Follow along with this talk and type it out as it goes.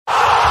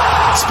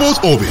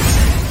Sports Orbit.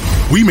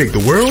 We make the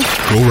world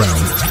go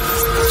round.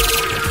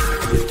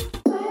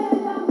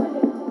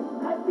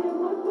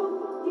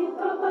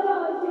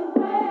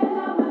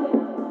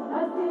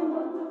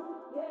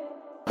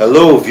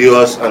 Hello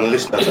viewers and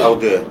listeners out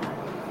there.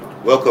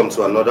 Welcome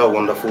to another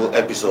wonderful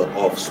episode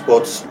of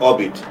Sports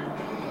Orbit.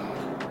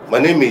 My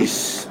name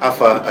is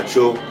Afa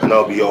Acho and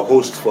I'll be your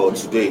host for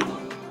today.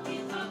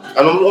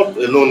 And I'm not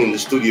alone in the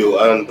studio,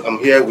 and I'm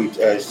here with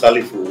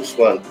Salifu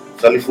Usman.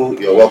 Salifu,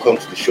 you're welcome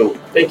to the show.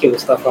 Thank you,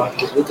 Mustafa.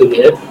 It's good to be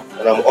here.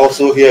 And I'm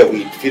also here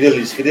with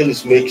Fidelis.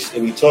 Fidelis makes a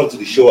return to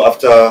the show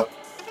after a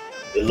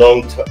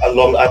long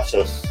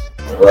absence.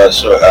 Well,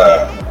 sure.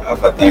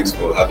 Alpha, thanks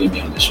for having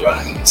me on the show.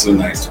 It's so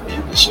nice to be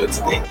on the show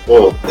today.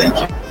 Oh, thank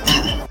you.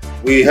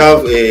 We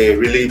have a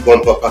really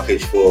bumper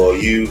package for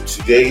you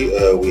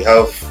today. We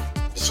have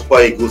the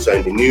Super Eagles are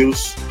in the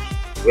news.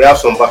 We have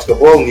some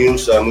basketball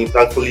news.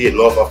 Thankfully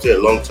enough, after a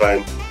long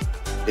time,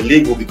 the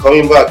league will be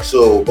coming back.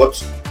 But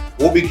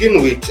we'll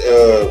begin with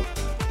the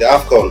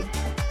AFCON.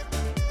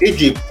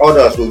 Egypt,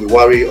 others will be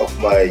wary of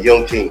my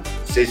young team,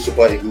 says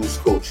Super Eagles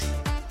coach.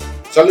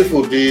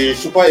 Salifu, the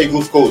Super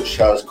Eagles coach,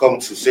 has come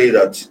to say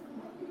that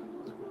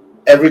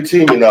every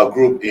team in our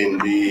group,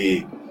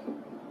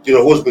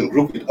 who's been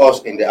grouped with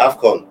us in the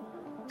AFCON,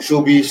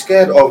 should be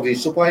scared of the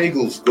Super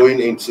Eagles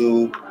going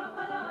into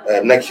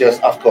next year's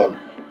AFCON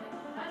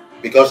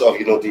because of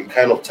the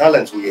kind of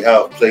talent we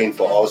have playing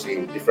for us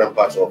in different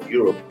parts of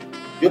Europe.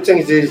 Do you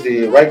think this is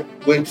the right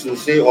way to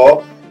say,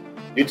 or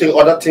do you think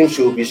other teams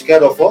should be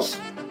scared of us?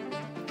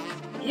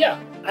 Yeah,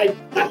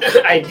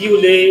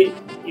 ideally,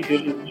 if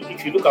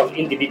you look at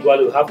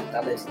individually, you have the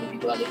talents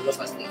individually, just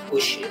as the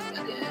coaches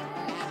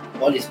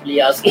and all these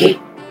players, the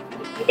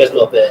person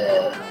of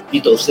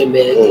Vito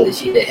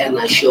Seme, the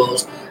Hernán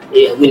Shaws,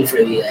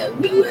 Winfrey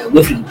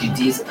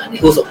Didis, and the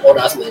host of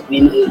others were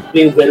doing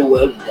very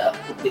well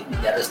in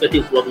their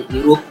respective clubs in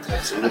Europe.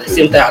 Absolutely. At the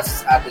same time,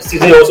 as the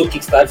season also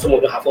kickstarted, some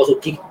of them have also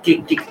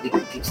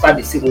kickstarted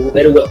the season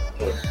very well.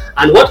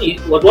 And what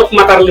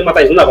matters is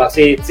not about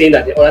saying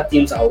that the other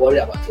teams are worried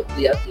about your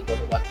players, but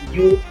about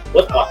you.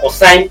 What our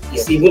consign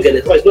is even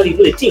it's not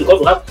even a team,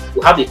 because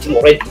we have the team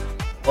already.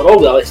 But all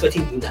we are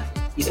expecting is that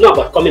it's not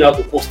about coming out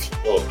to post,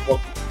 but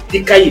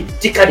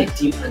ticker the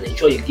team and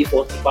ensure you give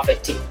us the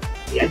perfect team.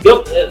 Yeah,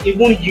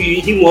 even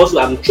him also,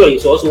 I'm sure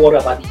he's also worried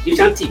about the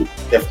Egyptian team.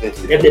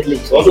 Definitely,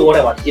 he's also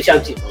worried about the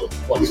Egyptian team.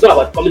 But it's not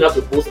about coming out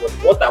to post, but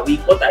what are you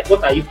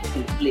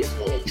putting in place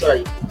to ensure that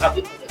you have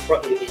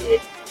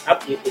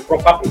a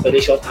proper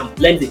preparation and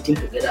blend the team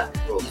together.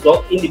 It's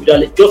not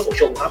individually, just for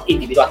sure we have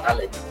individual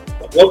talent,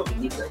 but what we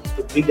need is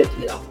to bring them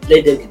together and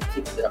blend them in the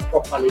team together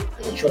properly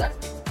and ensure that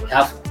we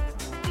have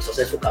a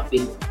successful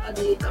campaign at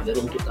the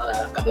Cameroon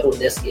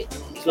next year.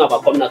 It's not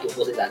about coming out to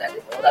post that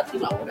the other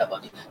team are worried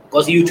about it,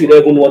 because you two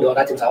don't even know what the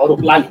other teams are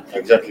already planning.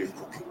 Exactly.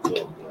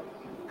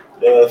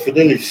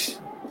 Fidelis,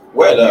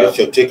 well, what's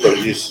your take on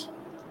this?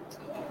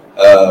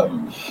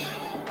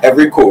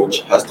 Every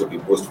coach has to be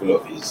boastful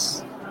of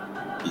his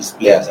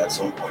players at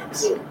some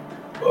point,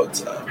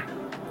 but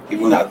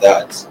even at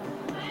that,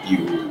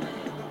 you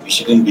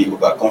shouldn't be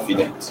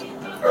overconfident.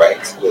 All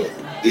right,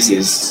 this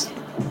is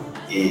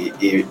a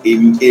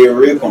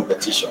real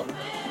competition.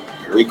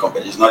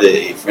 It's not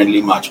a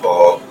friendly match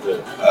or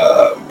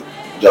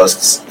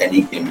just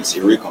any game. It's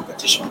a real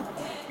competition,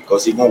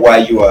 because even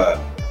while you are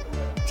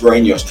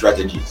drawing your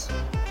strategies,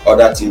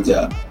 other teams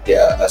they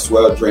are as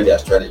well drawing their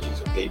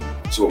strategies. Okay,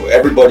 so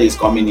everybody is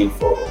coming in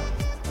for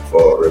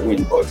a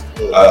win, but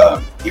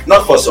if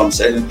not for some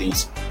certain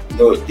things,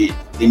 the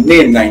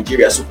name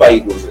Nigeria Super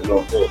Eagles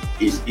alone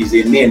is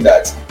a name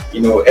that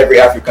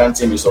every African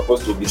team is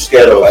supposed to be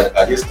scared of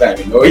at this time.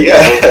 If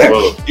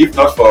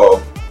not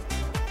for,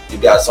 if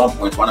there at some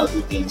point one or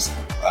two things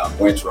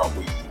went wrong,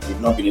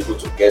 we've not been able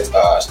to get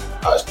our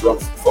strong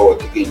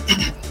forward again.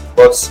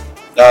 But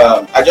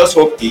I just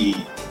hope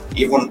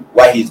even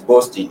while he's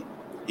boasting,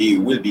 he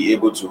will be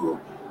able to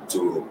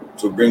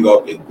bring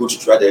up a good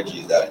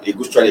strategy that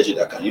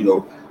can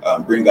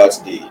bring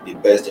out the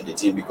best in the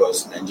team,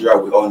 because Nigeria,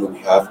 we all know we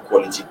have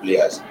quality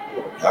players.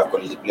 We have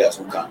quality players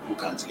who can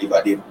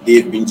deliver.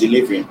 They've been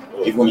delivering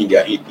even in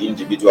their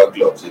individual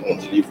clubs. They've been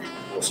delivering.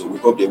 So we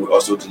hope they will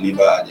also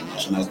deliver at the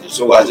national stage.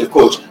 So as a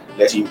coach,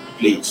 let him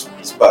play his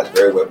part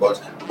very well. But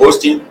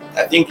boasting,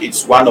 I think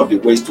it's one of the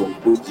ways to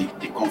boost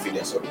the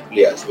confidence of the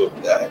players.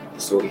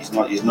 So it's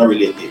not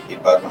really a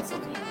bad one for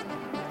me.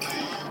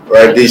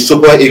 Right, the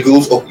Super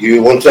Eagles. Oh,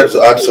 you wanted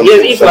to add something?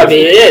 Yes,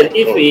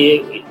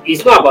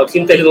 it's not about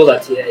him telling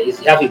us that he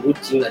has a good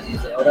team that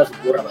is others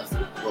will go about.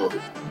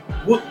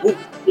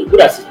 Good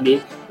as it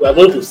may, we are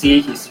going to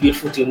see his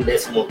youthful team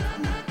next month.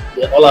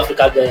 The All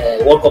Africa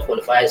World Cup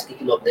qualifiers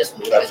kicking up next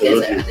month.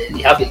 Absolutely. And then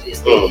they have a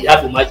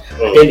match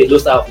against the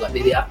Lost of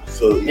Liberia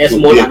next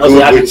month, and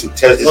also have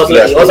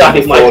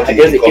a match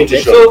against the Cape.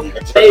 So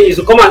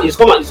he's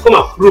come and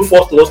prove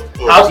first to us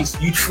how his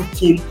youthful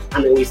team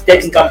and his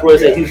technical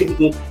process, his youthful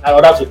team, and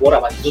others will worry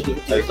about his youthful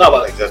team. It's not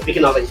about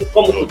speaking out. He should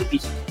come to the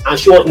pitch and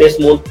show us next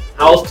month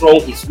how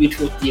strong his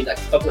youthful team that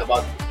he's talking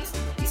about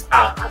is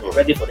and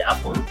ready for the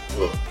AFCON.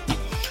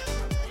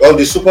 Well,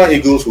 the Super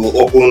Eagles will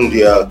open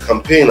their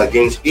campaign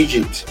against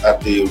Egypt at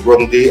the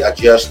Romde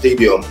Ajia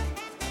Stadium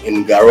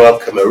in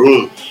Garoua,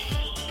 Cameroon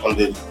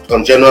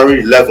on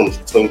January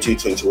 11th,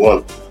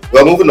 2021.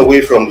 We're moving away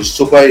from the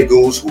Super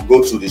Eagles. We'll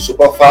go to the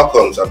Super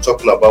Falcons. I'm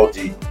talking about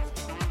the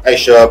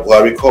Aisha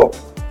Buhari Cup.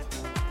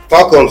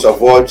 Falcons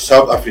avoid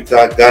South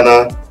Africa,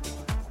 Ghana,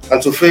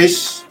 and to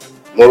face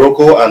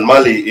Morocco and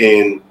Mali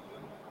in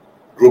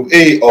Group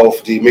A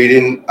of the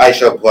maiden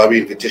Aisha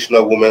Buhari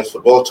Invitational Women's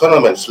Football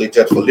Tournament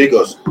slated for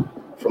Lagos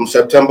from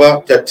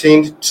September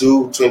 13th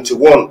to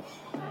 21.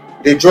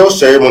 The draw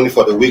ceremony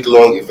for the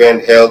week-long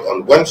event held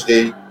on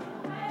Wednesday,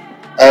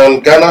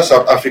 and Ghana,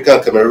 South Africa,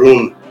 and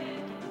Cameroon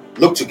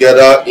look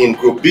together in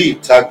Group B,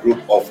 tag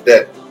group of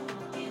death.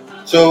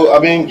 So,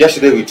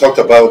 yesterday we talked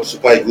about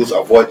Super Eagles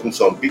avoiding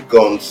some big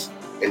guns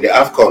in the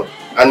AFCON,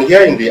 and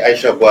here in the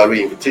Aisha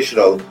Buhari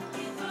Invitational,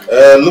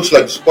 looks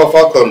like the Super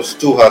Falcons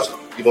too has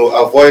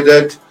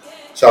avoided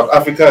South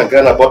Africa and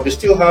Ghana, but they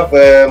still have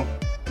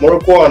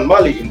Morocco and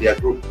Mali in their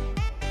group.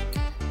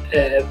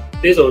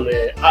 Based on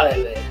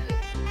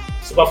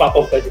Super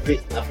Falcon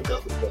pedigree in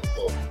African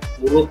football,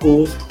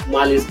 Morocco's,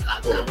 Mali's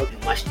are not been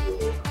matched to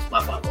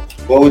Super Falcon.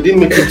 But we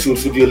didn't make it to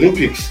the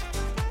Olympics.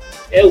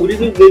 We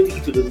didn't make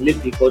it to the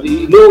Olympics, but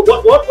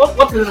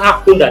what has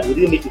happened that we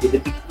didn't make it to the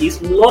Olympics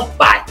is not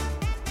bad.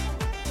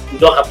 We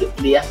don't have the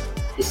player.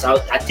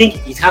 I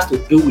think it has to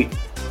do with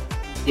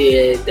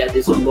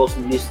there's some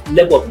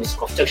level of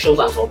misconceptions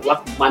and some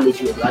lack of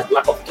management,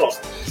 lack of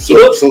trust. So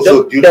you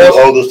think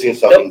all those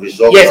things have been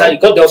resolved? Yes,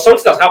 because there was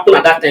something that happened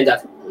at that time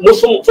that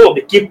some of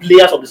the key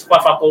players of the Super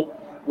Falcon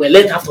were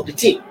left out of the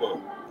team.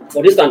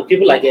 For instance,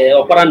 people like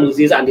Opera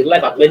Noses and the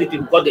like of many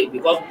people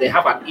because they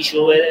have an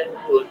issue where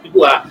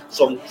people are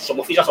some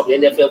officials of the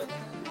NFF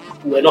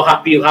were not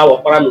happy how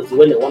Opera Noses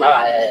when they won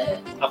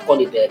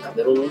AFCON in the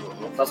Cameroon.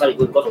 Because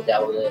of their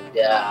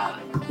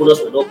bonus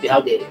were not pay how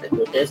they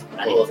protest,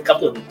 and he was the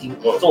captain of the team.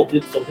 Some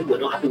people were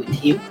not happy with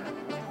him.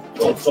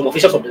 Some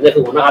officials of the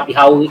NFF were not happy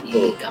how he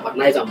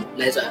galvanized and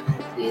mobilized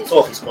some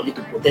of his colleagues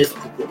to protest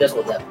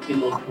on their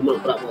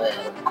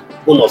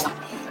bonus.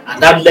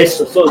 And that led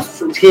to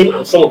him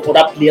and some of the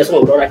other players,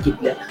 some of the other key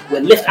players were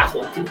left out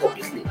of the team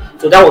completely.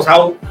 So that was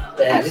how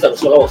Aziz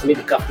Abdulsalam was made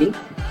the captain.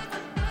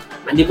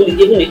 And even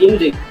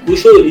we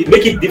show it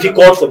make it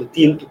difficult for the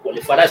team to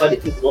qualify. That's why the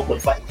team could not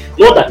qualify.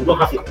 Not that we don't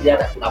have a player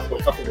that could have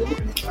qualified for the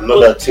Olympics. Not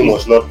that the team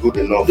was not good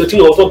enough. The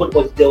team was not good,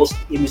 but there was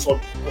a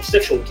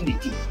misconception within the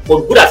team.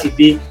 But good as it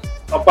be,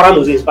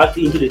 Paranose is back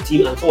into the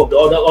team, and some of the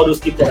all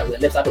those people that were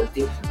left out of the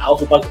team are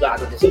also back to that.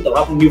 And at the same time, we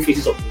have new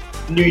faces of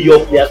the New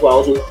York players who are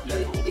also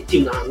in the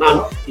team now.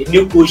 Now the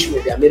new coach,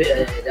 the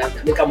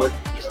American man,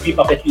 is doing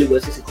perfectly well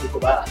since he took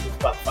over as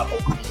Super Falcon.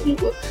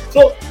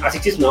 So as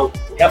it is now,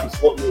 we have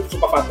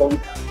Super Falcon.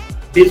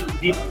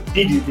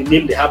 The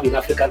name they have in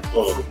African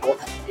football,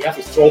 they have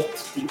a strong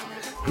team,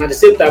 and at the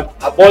same time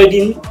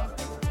avoiding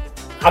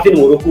having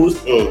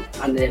Morocco's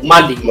and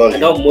Mali. I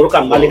know Morocco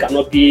and Mali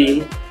cannot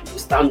be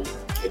stand.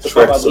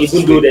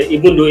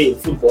 Even though in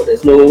football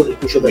there's no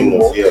equation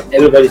anymore,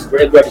 everybody's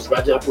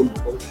gradual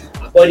football.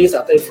 Avoiding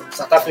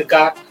South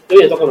Africa.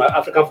 When you're talking about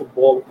African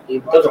football,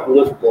 in terms of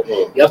women football,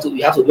 you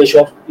have to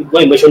measure.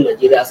 When you mention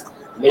Nigeria's,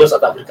 measure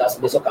South Africa's,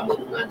 measure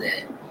Cameroon and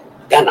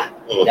Ghana.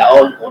 They are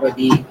all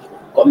already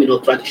coming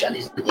out trying to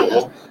challenge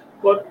Nigeria.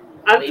 But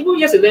and even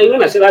yesterday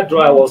when I said that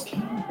draw, I was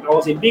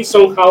a big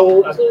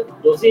somehow. I said,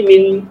 does it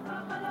mean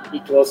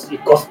it was a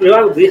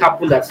conspiracy? Did it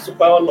happen that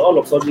all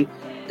of a sudden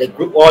the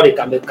group, all the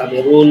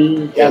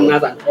Cameroon, Ghana,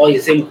 and all the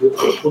same group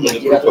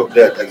Nigeria?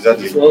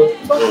 Exactly.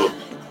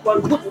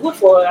 But good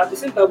for at the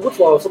same time, good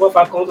for Super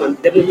Falcons, and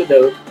definitely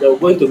they're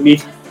going to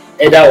meet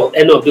any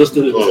of those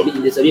two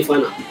in the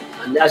semi-final.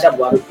 And Aisha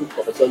Buhari took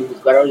professional is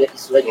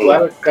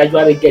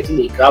gradually getting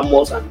the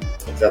grammars and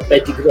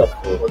pedigree of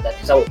that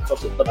is how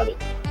such a tournament.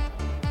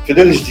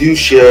 Fidelis, do you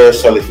share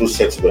Salifu's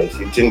sentiment?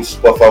 You think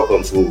Super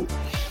Falcons will,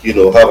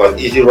 have an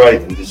easy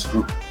ride in this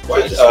group?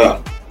 Well,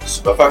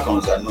 Super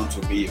Falcons are known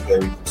to be a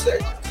very good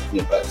side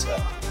about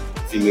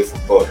female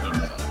football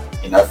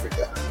in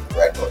Africa,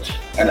 right?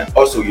 And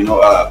also,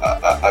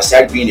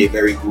 aside being a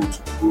very good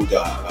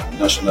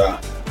national,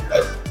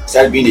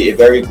 aside being a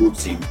very good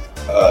team,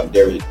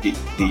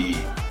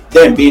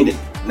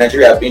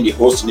 Nigeria being the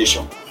host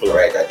nation,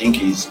 right? I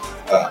think is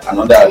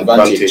another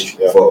advantage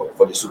for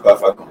the Super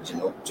Falcons,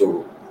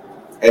 to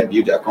help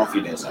build their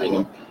confidence.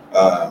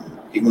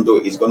 Even though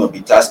it's going to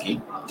be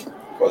tasky,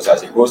 because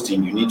as a host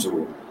team, you need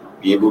to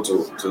be able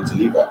to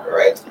deliver,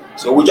 right?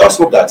 So we just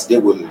hope that they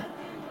will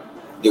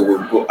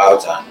go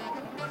out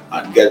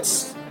and get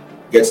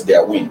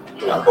their win.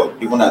 But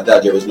even at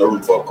that, there is no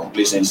room for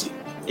complacency.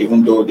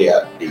 Even though they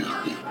are the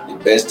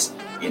best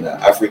in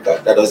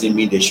Africa, that doesn't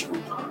mean they should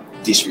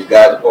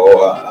disregard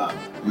or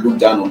look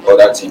down on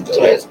other teams.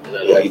 Right?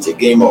 It's a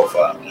game of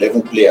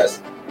 11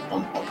 players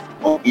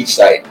on each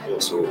side.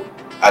 So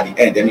at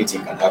the end,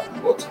 anything can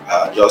happen. But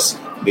just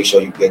make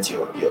sure you get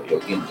your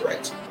games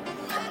right.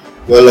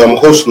 Well,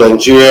 host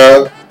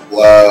Nigeria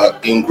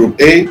in Group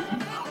A,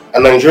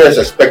 and Nigeria is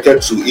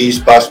expected to ease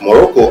past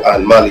Morocco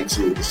and Mali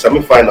to the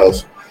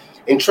semi-finals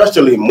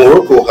Interestingly,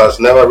 Morocco has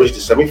never reached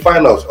the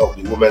semi-finals of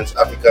the Women's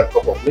African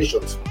Cup of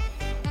Nations,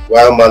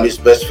 while Mali's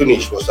best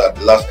finish was at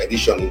the last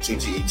edition in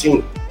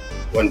 2018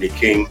 when they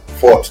came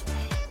fourth.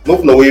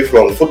 Moving away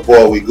from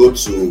football, we go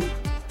to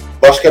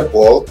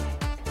basketball.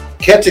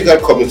 Caretaker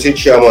Committee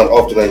Chairman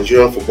of the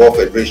Nigerian Football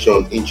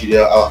Federation,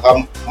 Engineer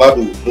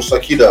Ahmadu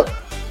Musakida,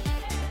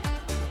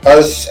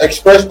 has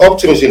expressed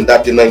optimism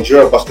that the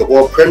Nigerian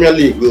Basketball Premier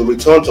League will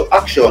return to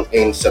action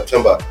in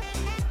September.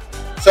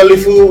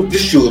 Salifu,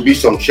 this should be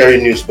some cherry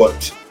news,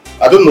 but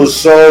I don't know,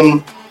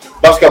 some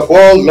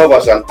basketball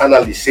lovers and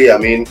analysts say,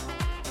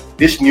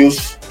 this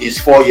news is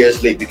 4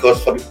 years late,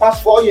 because for the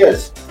past 4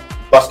 years,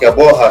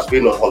 basketball has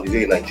been on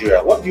holiday in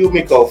Nigeria. What do you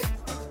make of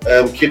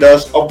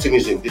Kida's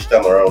optimism this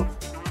time around?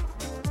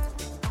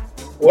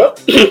 Well,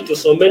 to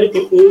so many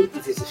people,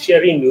 it is a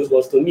sharing news,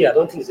 but to me, I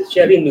don't think it's a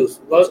sharing news,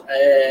 because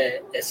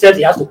except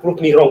he has to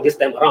prove me wrong this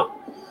time around.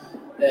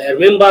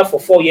 Remember, for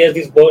 4 years,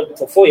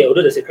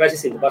 although there's a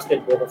crisis in the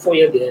basketball, for 4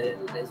 years,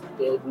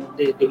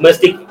 the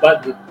domestic,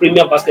 the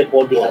Premier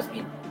Basketball League has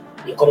been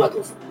in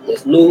comatose.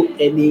 There's no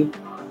any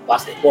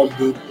basketball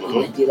league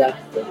in Nigeria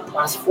for the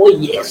past 4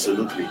 years.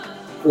 Absolutely.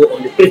 So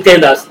on the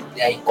pretenders,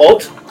 they are in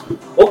court.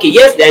 Okay,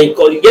 yes, they are in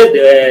court. Yes,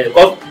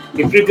 because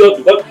the previous,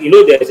 because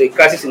there's a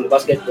crisis in the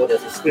basketball,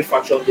 there's a split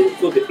faction.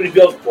 So the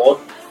previous board,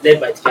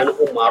 led by Tiano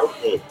Omar,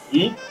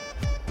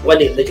 when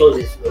the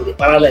elections, the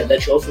parallel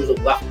elections, so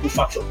we have two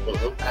factions.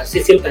 At the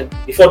same time,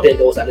 before then,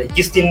 there was an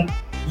existing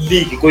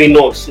league going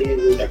on. So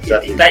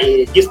exactly.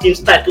 The existing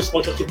title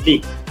sponsorship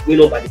league going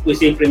on by the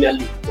USA Premier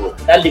League.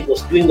 That league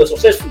was doing well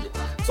successfully.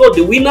 So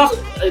the winners,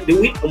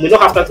 we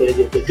don't have time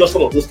to judge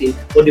some of those things,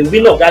 but the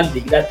winner of that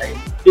league that time,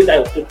 this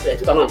time was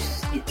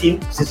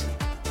 2018 season.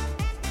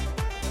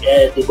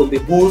 The Gombe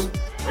Bulls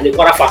and the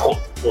Kwara Falcon,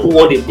 who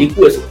won the league,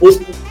 who were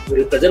supposed to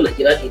represent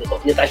Nigeria in the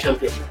Continental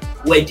Championship,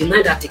 were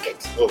denied that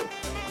ticket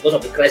because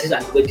of the crisis,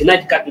 and were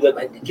denied the ticket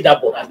by the Kida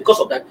board. And because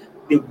of that,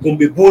 the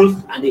Gombe Bulls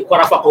and the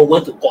Kwara Falcon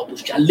went to court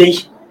to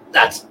challenge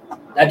that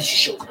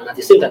decision. And at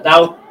the same time,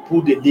 that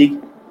put the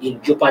league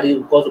in jeopardy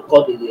because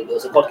there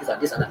was a court case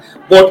and this and that.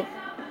 But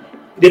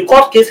the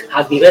court case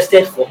has been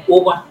rested for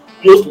over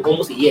close to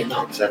almost a year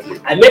now. Exactly.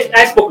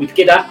 I spoke with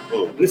Keda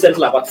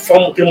recently about 3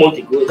 months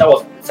ago. That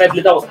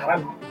was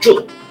around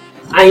June,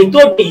 and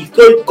he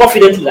told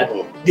confidently that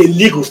the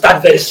league will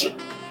start very soon.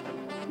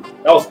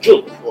 That was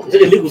June. He said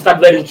the league will start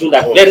very soon.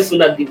 That very soon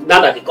now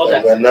that the court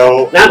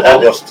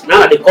August. Now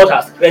that the court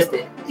has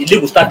rested, the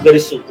league will start very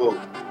soon.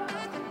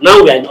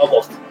 Now we are in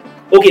August.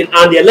 Okay,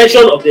 and the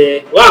election of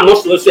I'm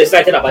not so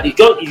excited about it.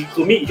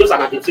 To me, it's just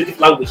an administrative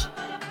language.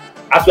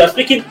 As we are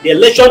speaking, the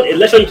election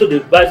into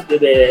the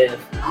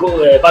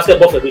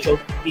Basketball Federation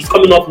is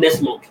coming up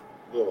next month.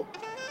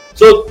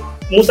 So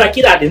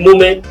Musakida at the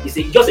moment his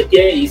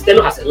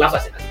tenure has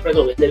elapsed as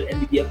president of the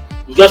NBBF.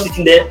 He's just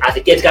sitting there as a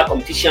caretaker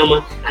committee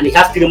chairman, and he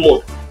has 3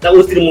 months. That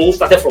was 3 months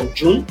started from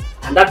June,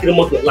 and that 3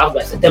 months will last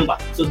by September.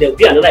 So there will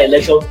be another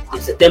election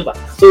in September.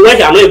 So when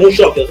they are not even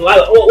sure of you, so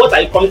what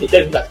are you coming to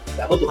tell me that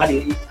they are going to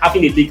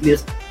having a league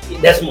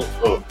next month?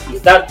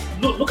 Is that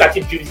look at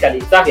it critically?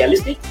 Is that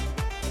realistic?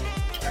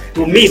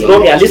 To me, it's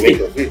not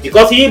realistic,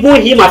 because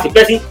even him as a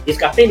person is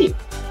campaigning.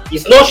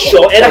 He's not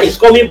sure either he's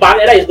coming back,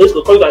 either he's going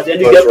to come as the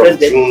NBBF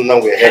president. June, now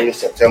we're heading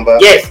September.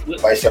 Yes.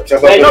 By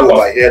September, people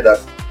might hear that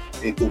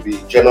it will be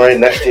January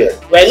next year.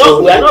 We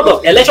are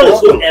not. Election is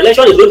going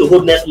to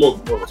hold next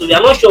month. So we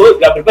are not sure.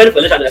 We are preparing for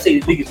election, and I say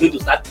the league is going to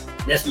start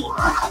next month.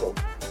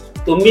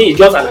 To me, it's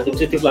just an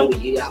administrative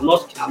language. I'm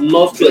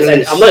not too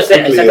excited. I'm not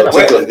excited about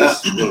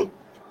this.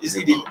 You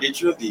see, the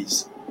truth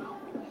is,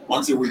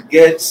 until we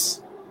get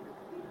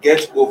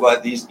over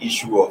this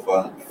issue of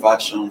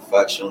faction.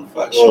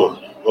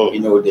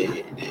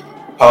 The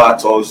power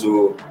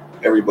torso.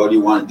 Everybody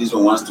this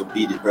one wants to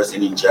be the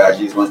person in charge.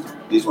 This one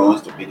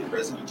wants to be the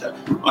person in charge.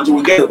 Until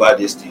we get over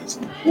these things,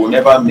 we'll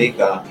never make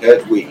a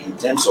headway in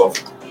terms of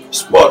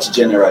sports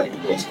generally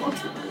in this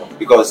country.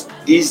 Because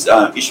this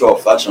issue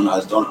of faction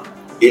has done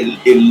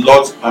a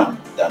lot harm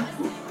than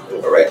good.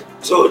 All right.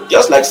 So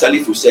just like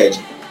Salifu said,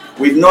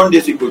 we've known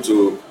these people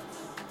to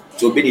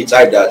be the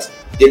type that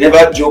they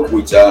never joke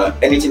with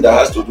anything that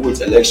has to do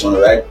with election,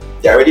 right?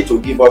 They're ready to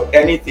give up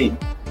anything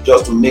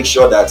just to make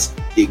sure that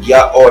they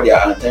gear all their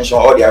attention,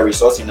 all their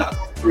resources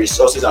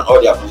and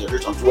all their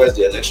concentration towards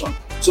the election.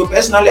 So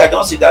personally, I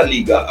don't see that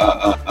league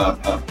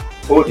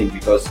holding,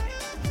 because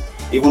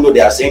even though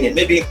they are saying it,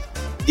 maybe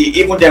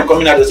even them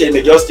coming out to say it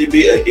may just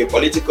be a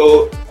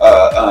political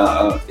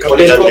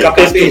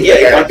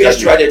campaign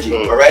strategy,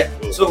 all right?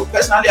 So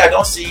personally, I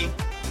don't see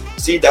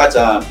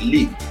that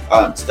league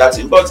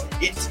starting, but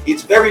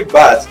it's very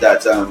bad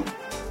that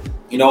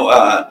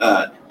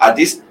at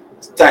this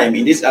time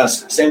in this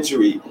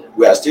century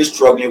we are still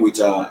struggling with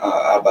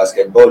our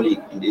basketball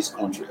league in this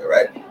country,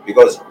 right?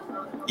 Because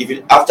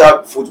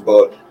after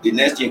football, the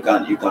next thing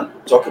you can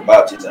talk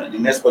about it, and the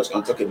next sport you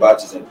can talk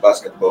about is in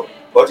basketball.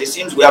 But it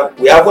seems we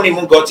haven't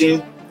even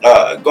gotten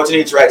gotten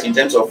it right in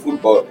terms of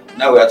football.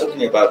 Now we are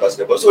talking about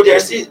basketball. So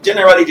there's still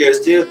a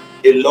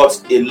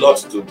lot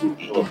to do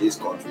in this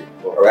country.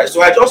 All right.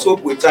 So I just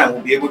hope with time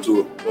we'll be able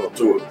to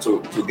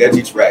get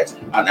it right,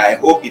 and I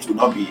hope it will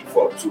not be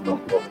for too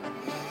long.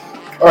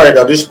 All right.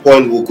 At this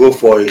point, we'll go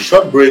for a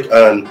short break,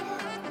 and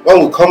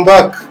when we come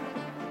back,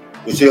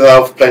 we still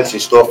have plenty in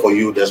store for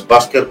you. There's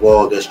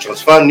basketball, there's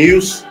transfer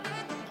news,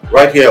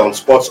 right here on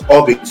Sports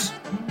Orbit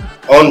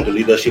on the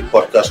Leadership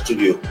Podcast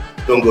Studio.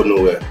 Don't go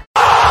nowhere.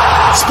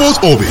 Sports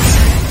Orbit.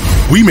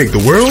 We make the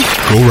world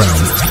go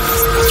round.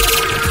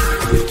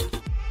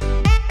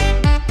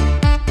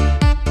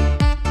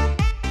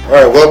 All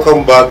right,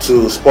 welcome back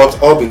to Sports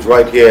Orbit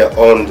right here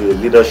on the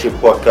Leadership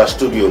Podcast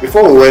Studio.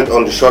 Before we went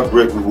on the short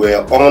break, we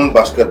were on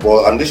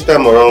basketball, and this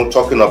time around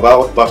talking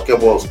about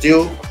basketball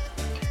still.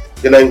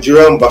 The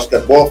Nigerian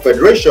Basketball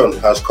Federation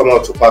has come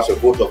out to pass a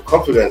vote of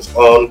confidence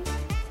on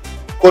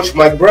Coach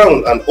Mike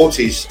Brown and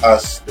Otis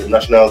as the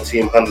national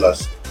team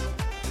handlers.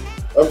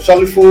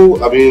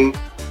 Salifu, I mean,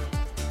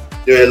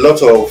 there are a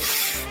lot of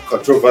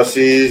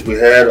controversies we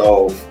heard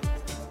of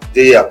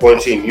they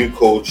appointing a new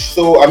coach.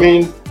 So, I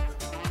mean,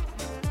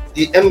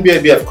 the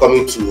NBBF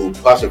coming to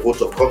pass a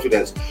vote of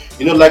confidence.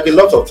 You know, like a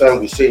lot of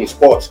times we say in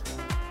sports,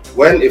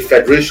 when a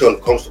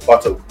federation comes to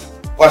pass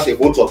a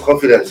vote of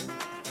confidence,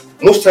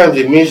 most times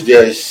it means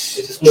there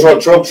is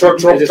trouble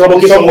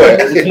somewhere.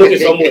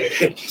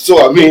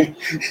 So, I mean,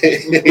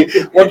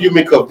 what do you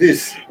make of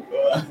this?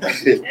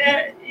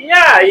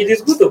 Yeah, it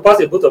is good to pass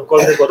a vote of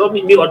confidence, but not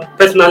me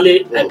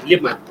personally. I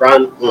believe my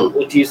brand,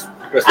 Otis,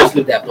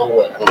 respectively, they have done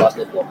well at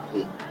basketball.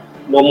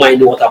 Not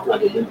minding what happened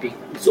at the Olympics.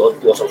 So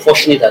it was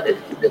unfortunate that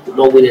they could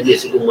not win any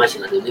single match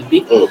in the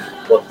Olympics.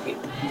 But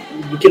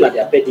looking at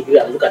their pedigree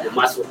and look at the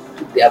mass,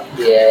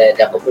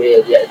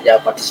 their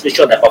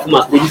participation, their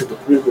performance, leading to the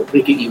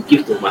free kick you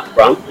give to Mark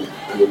Brown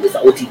and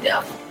Mr. Otis, they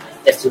have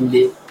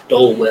extremely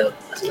done well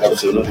as a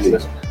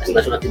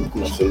national team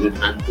coach.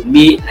 And to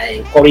me, I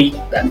encourage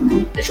that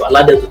they should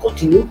allow them to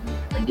continue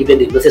and give them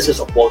the necessary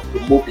support to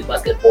move the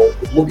basketball,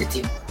 to move the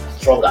team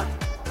stronger.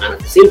 And at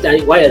the same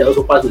time, while they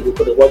also pass with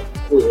the work,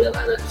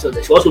 so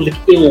they should also look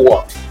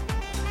inward.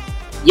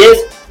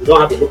 Yes, we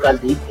don't have a local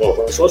league,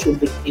 but they should also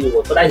look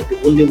inward. So that is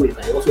the only way you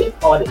can also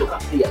empower the local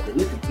players. They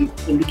need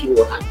to look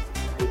inward and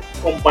to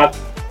come back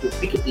to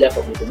pick a player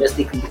from the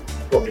domestic league,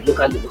 from the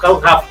local league. You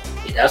can't have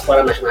a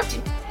diaspora national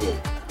team. You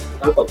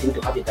can't continue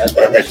to have a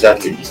diaspora national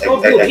team. It's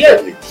not good.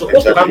 Yes, you're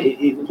supposed to have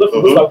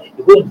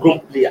a homegrown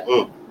player.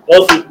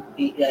 Also,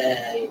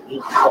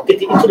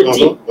 competing into the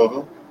team.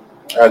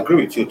 I agree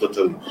with you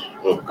totally.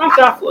 You can't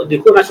have the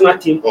whole national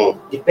team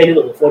depending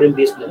on the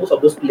foreign-based players. Most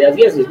of those players,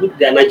 yes, it's good,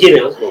 they are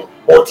Nigerians,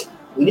 but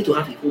we need to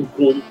have a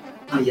homegrown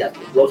players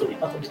to also be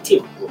part of the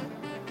team.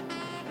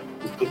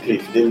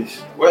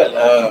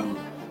 Well,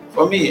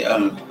 for me,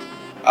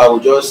 I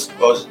would just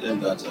urge them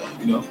that,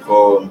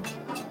 for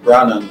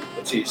Brown and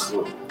Otis,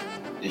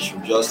 they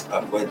should just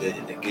avoid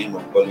the game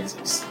of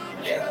politics.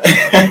 Yeah.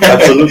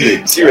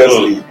 Absolutely.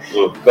 Seriously.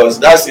 Because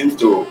that seems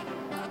to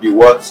be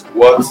what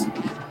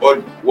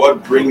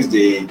brings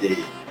they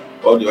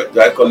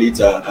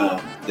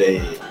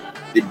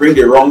bring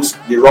the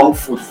wrong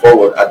foot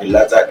forward at the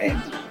latter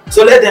end.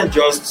 So let them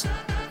just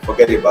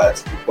forget about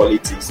the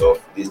politics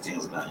of these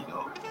things now,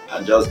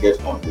 and just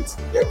get on with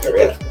their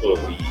career.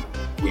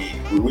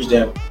 We wish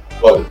them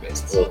all the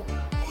best.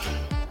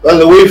 Well,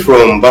 away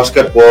from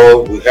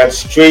basketball, we head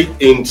straight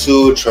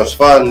into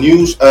transfer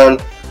news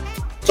and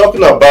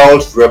talking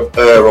about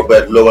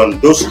Robert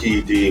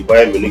Lewandowski, the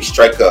Bayern Munich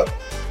striker.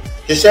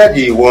 He said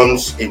he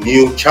wants a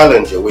new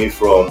challenge away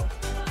from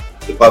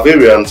the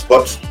Bavarians,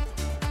 but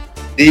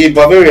the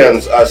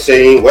Bavarians are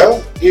saying,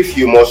 well, if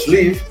you must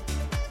leave,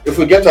 if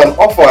we get an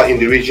offer in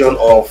the region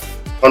of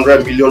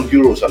 100 million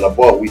euros and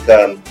above, we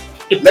can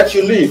let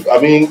you leave. I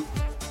mean,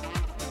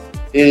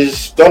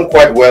 he's done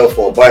quite well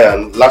for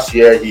Bayern. Last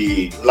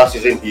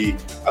season he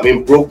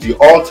broke the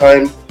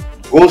all-time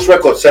goals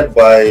record set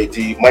by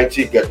the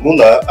mighty Gerd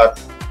Müller at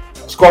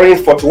scoring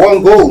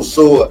 41 goals.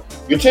 So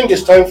you think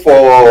it's time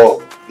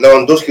for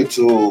Lewandowski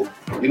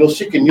to,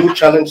 seek a new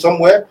challenge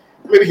somewhere?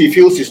 Maybe he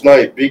feels he's now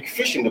a big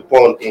fish in the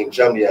pond in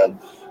Germany, and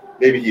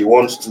maybe he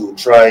wants to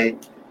try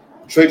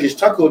trade his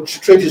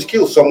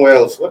skills somewhere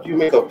else. What do you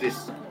make of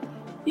this?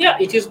 Yeah,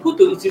 it is good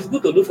to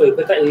look for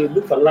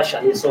another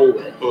challenge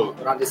somewhere.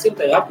 But at the same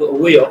time, you have to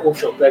weigh your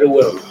option very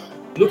well.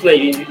 Look like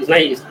it's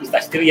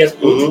 33 years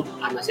old,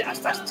 and as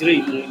 33,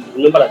 you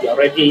remember that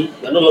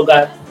you're no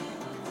longer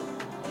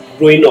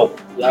growing up.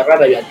 You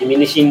are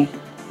diminishing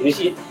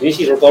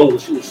return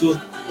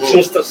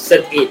should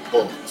set in.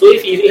 So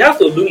if he has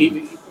to do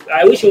it,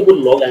 I wish him good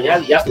luck, and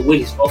he has to weigh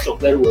his option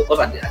very well, because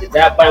at the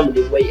time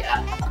where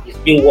he's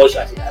being watched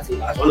as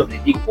one of the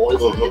big boys.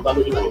 They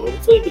value him at the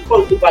moment. So if the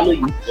club value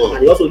you,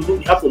 and you also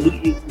have to look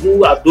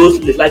who are those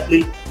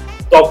likely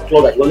top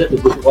clubs that you wanted to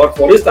go to.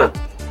 For instance,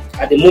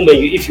 at the moment,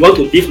 if you want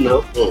to live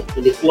now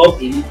in the club,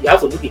 you have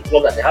to look at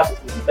club that they have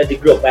the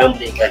pedigree of Bayern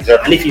Munich.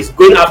 Exactly. And if he's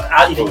going after,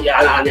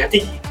 and I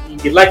think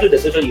the likely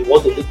decision you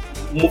want to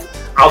move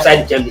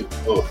outside Germany.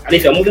 And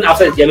if you're moving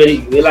outside Germany,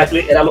 you will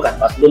likely either look at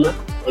Barcelona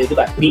or you look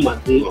at Real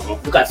Madrid,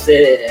 look at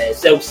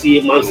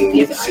Chelsea, Man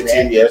City,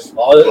 City, yes.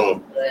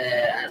 All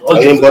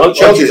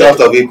Chelsea is out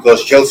of it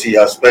because Chelsea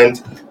has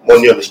spent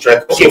money on the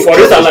strike. Okay, for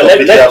instance,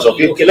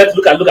 let's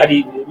look at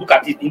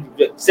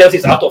it. Chelsea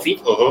is out of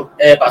it.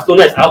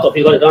 Barcelona is out of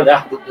it because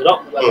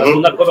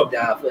Barcelona, because of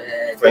their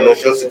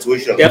financial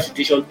situation. Their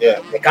situation,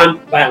 they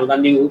can't buy another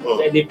new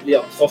any player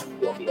of soft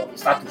of the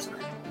status.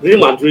 Real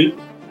Madrid,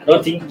 I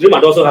don't think Real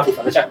Madrid also have a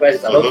financial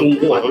crisis. I don't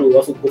think Real Madrid will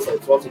also go for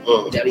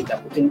it. They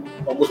are putting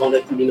almost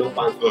 £100 million on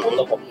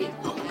top of him.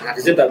 And at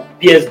the same time,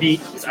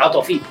 PSB is out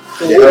of it.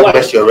 So they have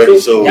Messi already.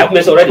 They have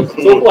Messi already.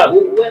 So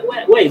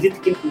where is it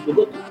taking to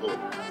go to?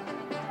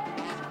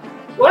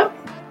 Well,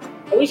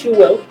 I wish you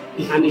well,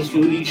 and you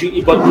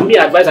should. But to me,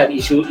 advise that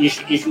you should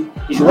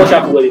watch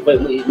out well before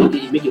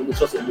you make a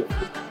such a move.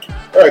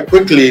 All right,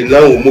 quickly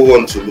now we'll move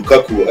on to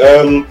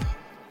Lukaku.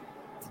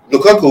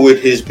 Lukaku,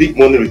 with his big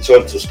money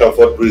return to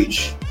Stamford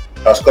Bridge,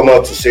 has come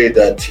out to say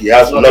that he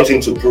has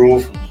nothing to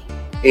prove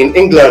in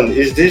England.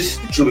 Is this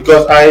true?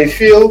 Because I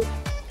feel,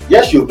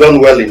 yes, you've done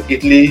well in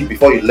Italy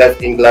before you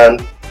left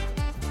England.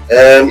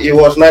 It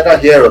was neither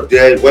here or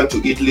there. Went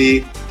to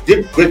Italy,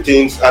 did great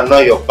things, and now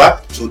you're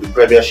back to the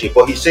Premiership.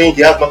 But he's saying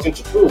he has nothing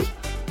to prove.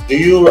 Do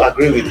you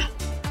agree with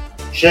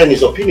sharing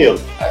his opinion?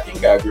 I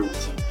think I agree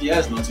with him. He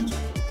has nothing to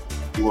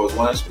prove. He was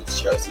once with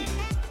Chelsea,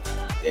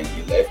 then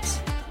he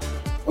left,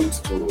 went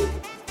to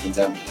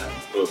Inter Milan.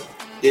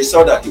 They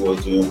saw that he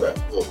was doing well.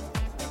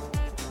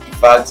 In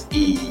fact,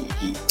 he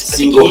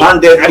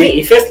single-handedly. I mean,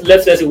 he first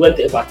left Chelsea, went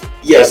to Everton.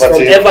 Yes,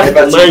 from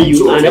Everton to Man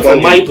U, and then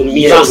from Man U to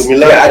Milan.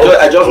 Yeah,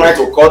 I just wanted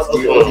to cut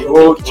the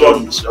whole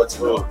journey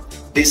short.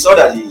 They saw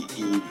that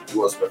he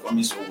was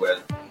performing so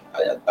well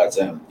at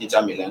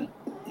Inter Milan.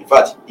 In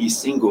fact, he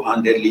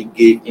single-handedly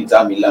gave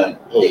Inter Milan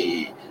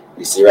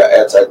the Serie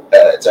A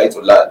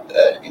title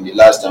in the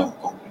last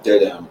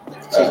completed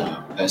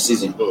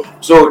season.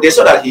 So they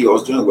saw that he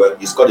was doing well.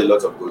 He scored a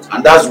lot of goals,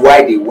 and that's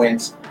why they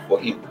went for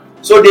him.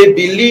 So they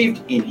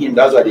believed in him.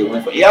 That's why they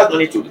went for him. He has no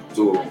need to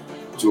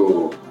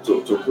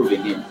prove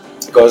again,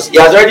 because he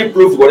has already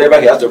proved whatever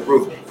he has to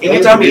prove. In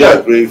Inter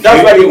Milan,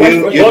 that's why they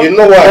went for him. You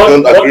know why I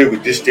don't agree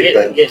with this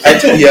statement? Yes. I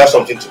think he has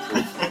something to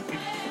prove.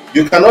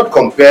 You cannot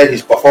compare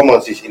his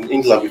performances in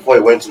England before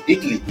he went to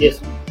Italy.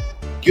 Yes.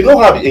 You know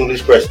how the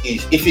English press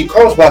is. If he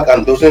comes back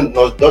and doesn't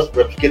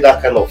replicate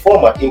that kind of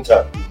form at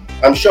Inter,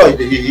 I'm sure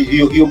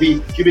he'll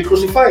be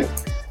crucified.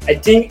 I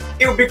think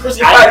he'll be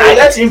crucified. They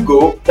let him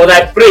go, but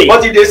I pray.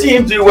 But if they see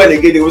him doing well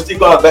again, they will still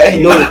go and buy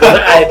him. No,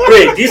 I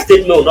pray this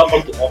statement will not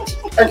come to aught.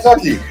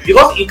 Exactly.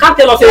 Because you can't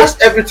tell us that's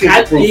everything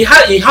to prove. He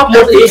have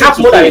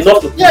more than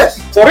enough to prove.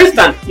 Yes. For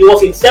instance, he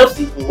was in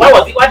Chelsea. Why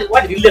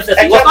did he leave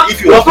Chelsea? Exactly.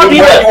 He was not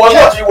doing well.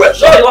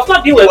 He was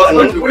not doing well.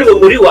 No, he was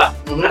not doing well.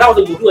 And that was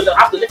the Muriwa. They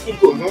have to let him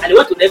go. And he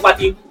went to the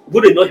Everton.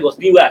 Good enough, he was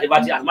doing well at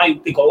Everton, and Man U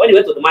pick up. When he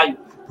went to the Man U,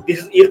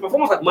 his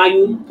performance at Man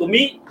U, to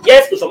me,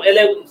 yes, to some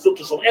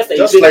extent,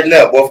 just slightly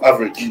above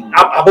average.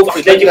 Above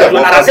average. And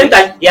at the same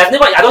time, he has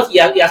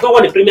not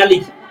won the Premier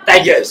League.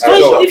 Yes,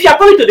 so if you are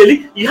coming to the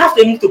league, you have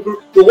something to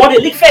prove to win the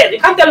league fair. You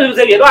can't tell me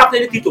you don't have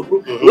anything to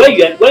prove. What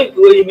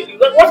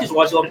is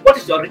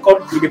your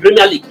record in the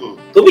Premier League?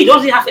 To me, you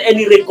don't have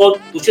any record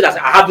to show that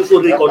I have this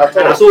own record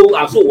and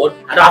so what.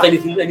 I don't have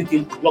anything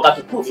longer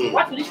to prove.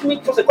 Why should you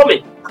make such a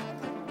comment?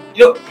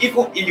 You know,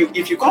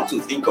 if you come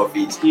to think of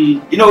it,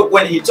 you know,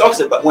 when he talks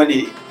about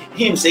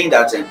him saying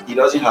that he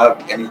doesn't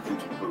have anything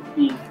to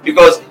prove,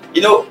 because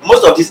you know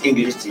most of this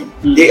English team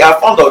they are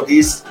fond of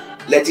this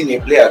letting a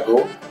player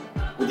go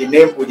with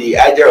the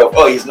idea of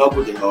he's not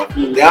good enough.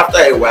 Then after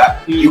a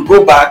while you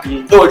go back,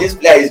 this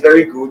player is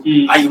very good,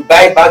 and you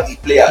buy back the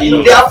player. You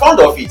know, they are fond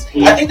of it.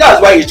 I think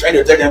that's why he's trying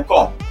to tell them,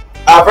 come.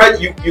 I've read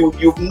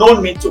you've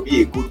known me to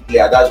be a good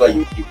player. That's why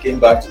you came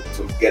back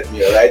to get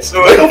me, alright?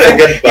 So don't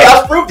forget he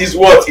has proved his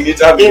worth in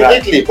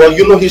Italy, but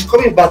you know he's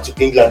coming back to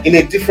England in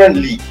a different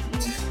league.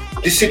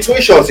 The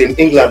situations in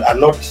England are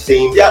not the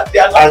same as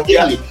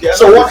Italy.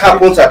 So what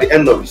happens at the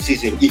end of the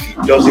season if he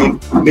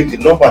doesn't make the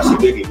numbers he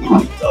made in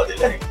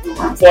Italy?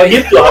 For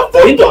him to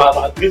have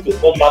agreed to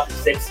come back to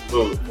sexy,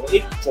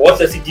 for what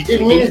Chelsea did,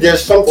 it means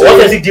there's something.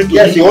 What Chelsea did to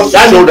yes, he wants to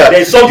show that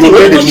there's something you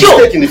made a to show.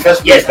 mistake in the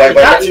first place by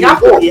letting him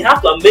go. He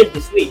has to amend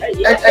his way.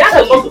 He has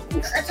a lot to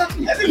prove.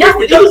 Exactly. He has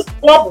to do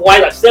club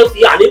wise at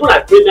Chelsea and even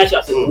at Premiership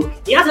as a group.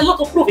 He has a lot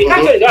to prove. He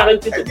can't show he doesn't have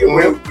anything to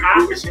prove.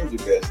 We wish him the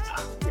best.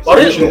 For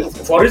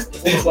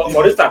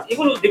instance,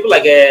 even people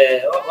like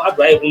how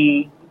do I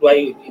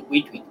wait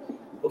with?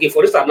 Okay,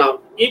 for instance, now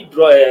if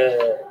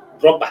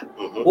Drogba,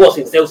 who was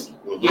in Chelsea,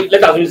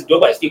 let us use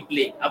Drogba is still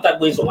playing after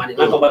going somewhere and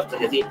come back to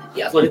Chelsea,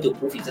 he has nothing to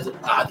prove himself.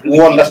 We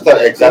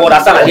understand exactly.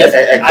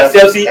 At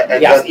Chelsea,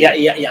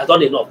 he has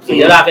done enough. So he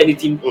doesn't have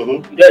anything.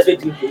 You don't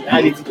expect him to have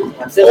anything to do.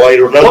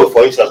 Or Ronaldo,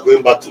 for instance,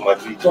 going back to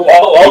Madrid. So, he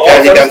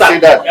can say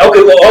that.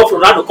 Okay, or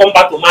Ronaldo come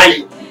back to Man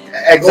U.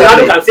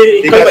 Exactly. Ronaldo can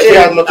say he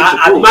has nothing to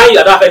prove. Man U,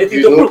 I don't have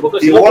anything to prove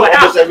because he won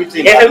almost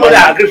everything. Yes, everybody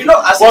agrees. You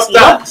know, as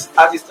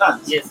it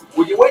stands, yes.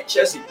 With the way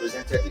Chelsea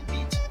presented the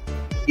bid,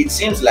 it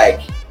seems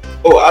like,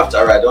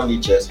 after I don't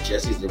need Chelsea.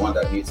 Chelsea is the one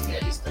that needs me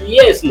at this time.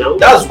 Yes, now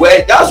that's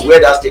where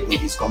that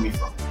statement is coming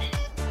from.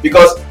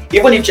 Because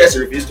even if Chelsea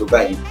refuse to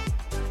buy him,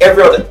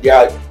 every other, there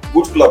are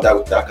good clubs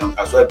that can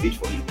as well bid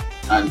for him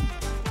and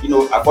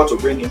afford to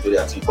bring him to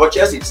their team. But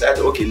Chelsea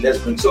decided, okay, let's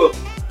bring. So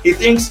he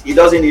thinks he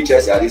doesn't need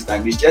Chelsea at this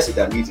time. It's Chelsea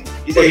that needs him.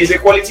 He's a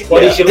quality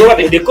player. But you should know what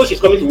the coach is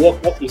coming to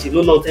work with a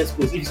no nonsense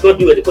coach. If he's not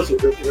doing it, the coach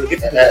will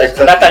get it.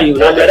 That time you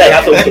know whether he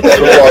has something.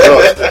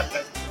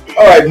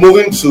 All right,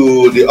 moving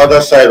to the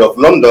other side of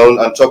London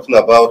and talking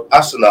about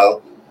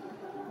Arsenal.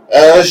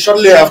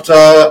 Shortly after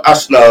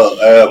Arsenal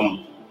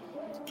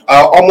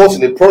are almost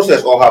in the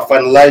process or have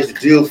finalized the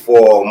deal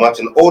for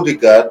Martin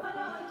Odegaard,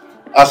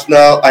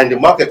 Arsenal are in the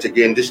market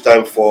again, this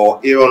time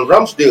for Aaron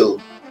Ramsdale,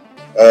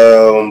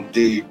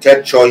 the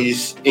third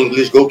choice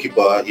English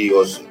goalkeeper. He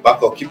was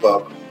backup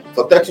keeper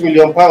for £30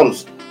 million.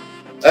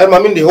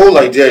 The whole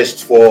idea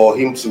is for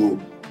him to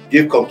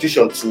give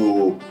competition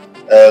to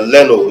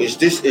Leno. Is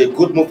this a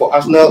good move for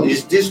Arsenal?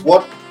 Is this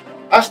what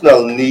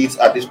Arsenal needs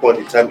at this point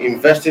in time,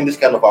 investing this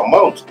kind of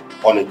amount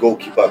on a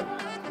goalkeeper?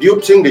 Do you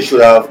think they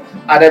should have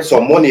added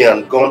some money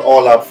and gone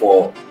all out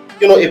for,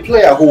 a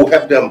player who will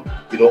help them,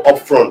 up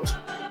front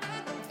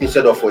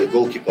instead of for a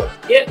goalkeeper?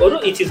 Yeah, although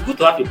it is good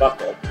to have a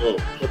backup.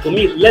 But to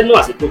me, Leno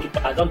as a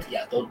goalkeeper, I don't think he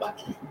has done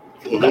badly.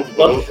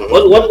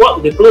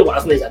 What the problem with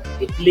Arsenal is that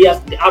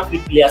the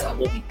outfield players are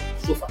not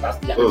so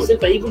fantastic. At the same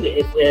time, even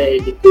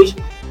the coach,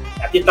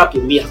 Ateta, to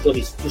me, has not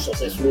been too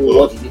successful.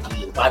 What he did to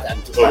Limpard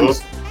and to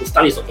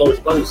stand his authority.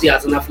 Because you see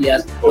Arsenal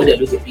players, when they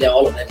lose a player,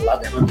 all of them, they're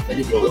not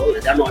defending the goal.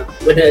 They're not,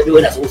 when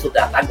there's also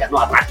the attack, they're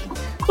not attacking.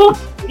 So,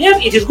 yeah,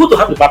 it is good to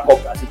have the backup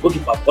as a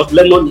goalkeeper. But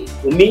Leno,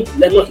 to me,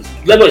 Leno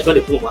is not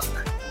the problem of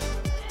Arsenal.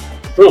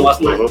 The problem of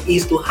Arsenal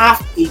is to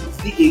have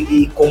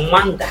a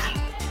commander,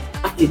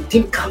 a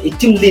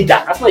team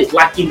leader. Arsenal is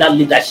lacking that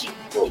leadership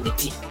in the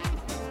team.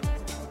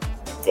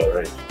 All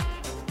right.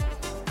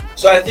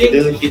 So I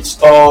think it's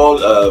all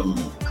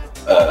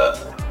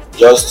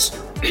just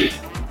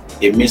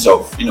a means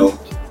of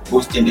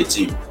boosting the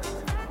team,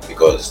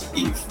 because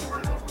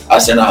if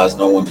Arsenal has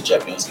not won the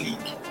Champions League,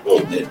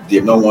 if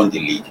they've not won the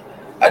league,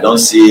 I don't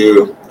see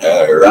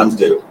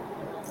Ramsdale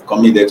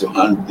coming there to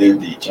hand them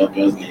the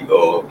Champions League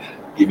or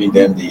giving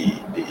them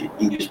the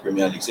English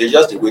Premier League. So it's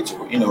just a way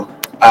to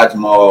add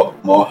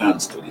more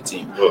hands to the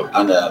team.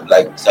 And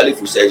like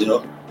Salifu said,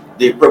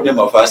 the problem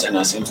of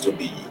Arsenal seems to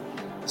be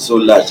so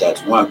large that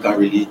one can't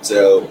really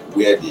tell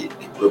where the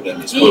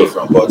problem is coming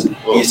from, but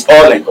it's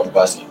all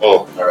encompassing.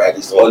 All right,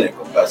 it's all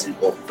encompassing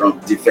from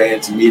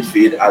defense,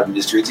 midfield,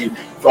 administrative,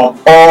 from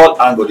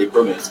all angles. The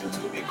problem seems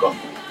to be coming.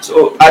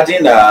 So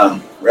adding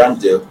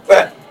Ramsdale,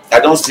 well, I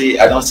don't see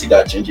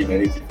that changing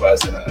anything for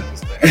Arsenal at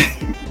this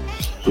time.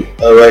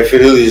 All right,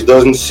 Fidelis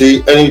doesn't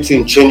see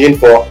anything changing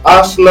for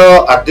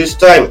Arsenal at this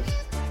time.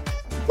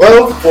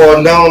 Well,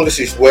 for now, this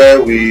is where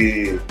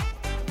we.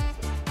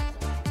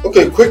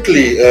 Okay,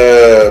 quickly,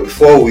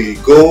 before we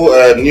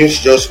go, news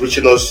just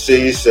reaching us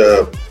says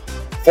 4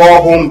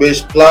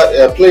 home-based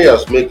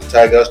players make the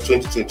Tigers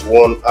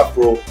 2021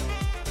 Afro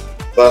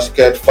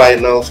Basket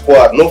Final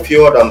squad. No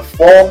fewer than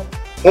 4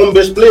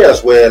 home-based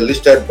players were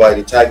listed by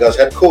the Tigers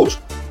head coach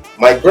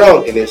Mike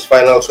Brown in his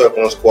final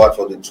 12-man squad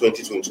for the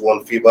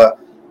 2021 FIBA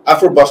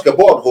Afro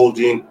Basketball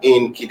holding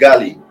in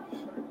Kigali.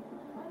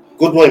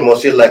 Good one, you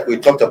must say, like we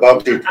talked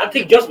about it. I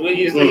think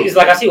it's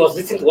like I see was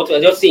listening to what we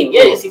were just saying.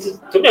 Yes,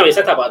 to me I'm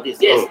excited about this.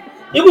 Yes,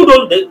 even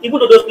though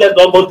those players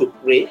don't want to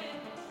play,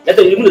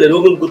 even though they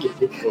don't go to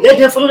play, let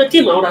them follow the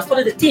team and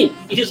understand the team.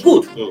 It is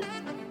good.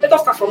 Let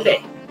us start from there.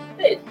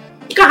 Hey,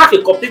 you can't have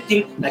a complete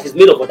team that is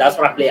made up of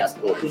diaspora players.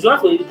 You should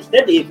have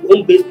let the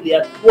home-based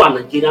players who are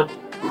Nigerian,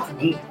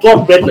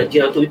 top-bred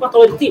Nigerian, to be part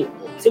of the team.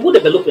 It's a good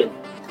development.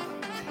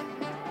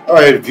 All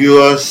right,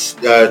 viewers,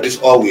 this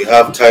is all we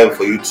have time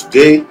for you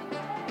today.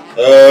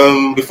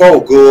 Before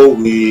we go,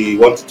 we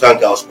want to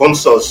thank our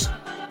sponsors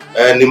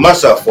and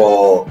Nimasa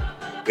for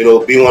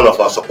being one of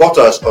our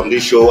supporters on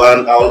this show,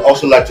 and I would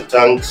also like to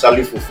thank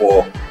Salifu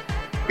for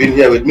being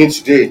here with me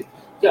today.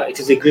 Yeah, it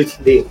is a great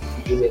day.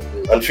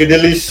 And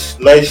Fidelis,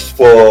 nice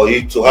for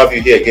you to have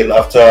you here again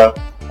after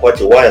quite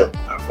a while.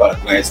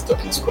 Nice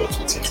talking sports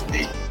with you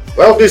today.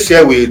 Well, this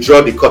year we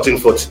draw the curtain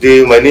for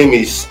today. My name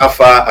is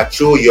Afa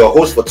Acho, your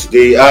host for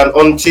today, and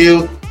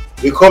until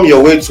we come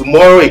your way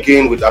tomorrow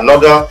again with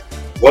another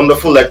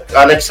wonderful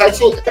and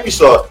exciting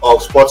episode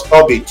of Sports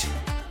Orbit,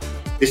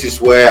 this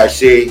is where I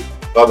say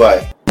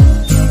bye-bye.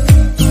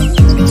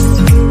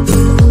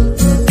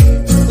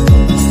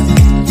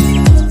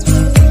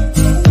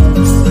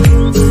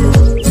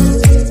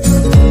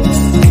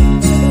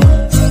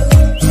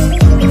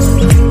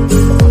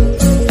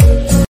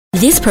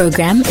 This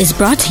program is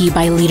brought to you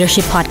by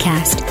Leadership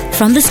Podcast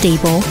from the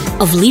stable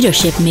of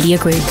Leadership Media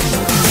Group.